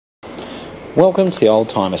Welcome to the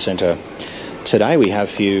Oldtimer Centre. Today we have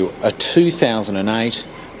for you a 2008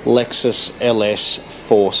 Lexus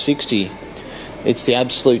LS460. It's the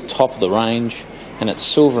absolute top of the range and it's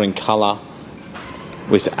silver in colour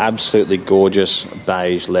with absolutely gorgeous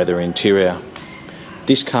beige leather interior.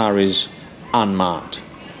 This car is unmarked.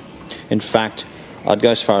 In fact, I'd go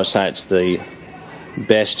as far as say it's the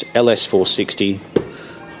best LS460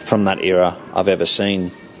 from that era I've ever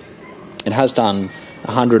seen. It has done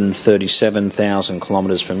 137,000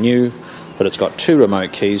 kilometres from new, but it's got 2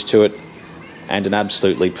 remote keys to it and an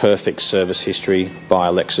absolutely perfect service history by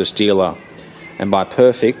a Lexus dealer. And by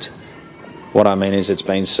perfect, what I mean is it's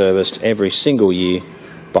been serviced every single year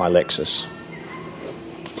by Lexus.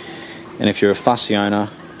 And if you're a fussy owner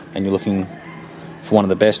and you're looking for one of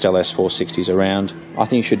the best LS460s around, I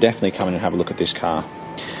think you should definitely come in and have a look at this car.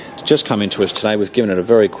 It's just come into us today. We've given it a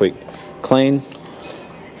very quick clean.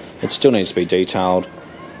 It still needs to be detailed,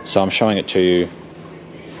 so I'm showing it to you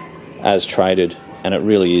as traded, and it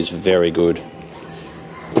really is very good.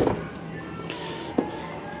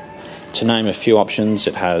 To name a few options,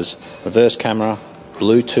 it has reverse camera,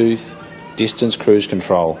 Bluetooth, distance cruise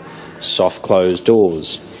control, soft closed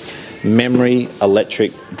doors, memory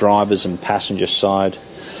electric drivers and passenger side,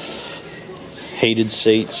 heated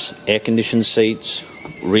seats, air conditioned seats,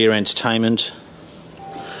 rear entertainment.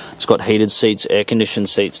 It's got heated seats, air conditioned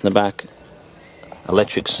seats in the back,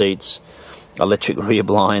 electric seats, electric rear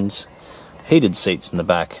blinds, heated seats in the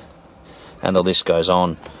back, and the list goes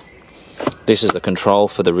on. This is the control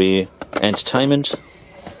for the rear entertainment.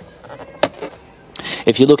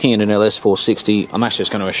 If you're looking at an LS460, I'm actually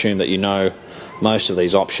just going to assume that you know most of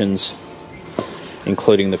these options,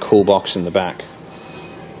 including the cool box in the back.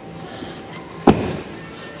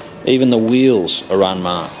 Even the wheels are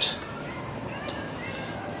unmarked.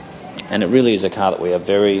 And it really is a car that we are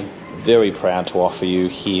very, very proud to offer you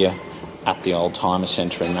here at the Oldtimer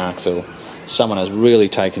Centre in Marrickville. Someone has really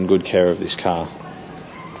taken good care of this car.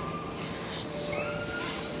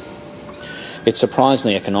 It's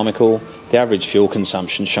surprisingly economical. The average fuel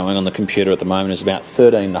consumption showing on the computer at the moment is about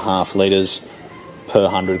 13.5 litres per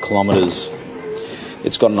 100 kilometres.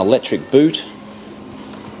 It's got an electric boot.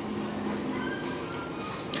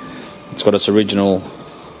 It's got its original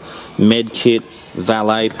med kit,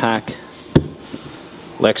 valet pack.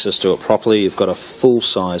 Lexus do it properly. You've got a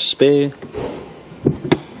full-size spare.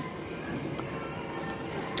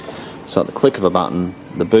 So at the click of a button,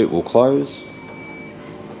 the boot will close.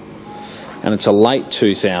 And it's a late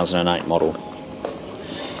 2008 model.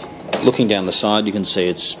 Looking down the side, you can see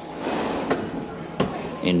it's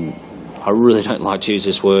in, I really don't like to use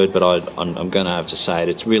this word, but I'm going to have to say it,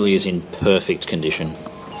 it really is in perfect condition.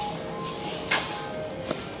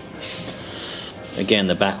 Again,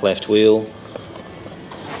 the back left wheel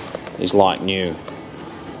is like new.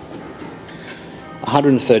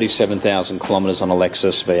 137,000 kilometres on a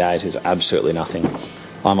Lexus V8 is absolutely nothing.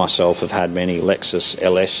 I myself have had many Lexus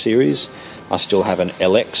LS series. I still have an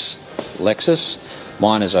LX Lexus.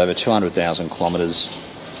 Mine is over 200,000 kilometres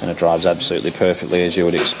and it drives absolutely perfectly, as you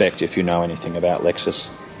would expect if you know anything about Lexus.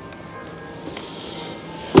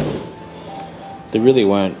 There really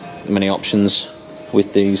weren't many options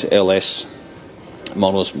with these LS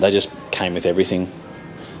models. They just came with everything.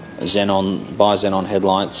 Xenon, bi-xenon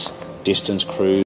headlights, distance cruise.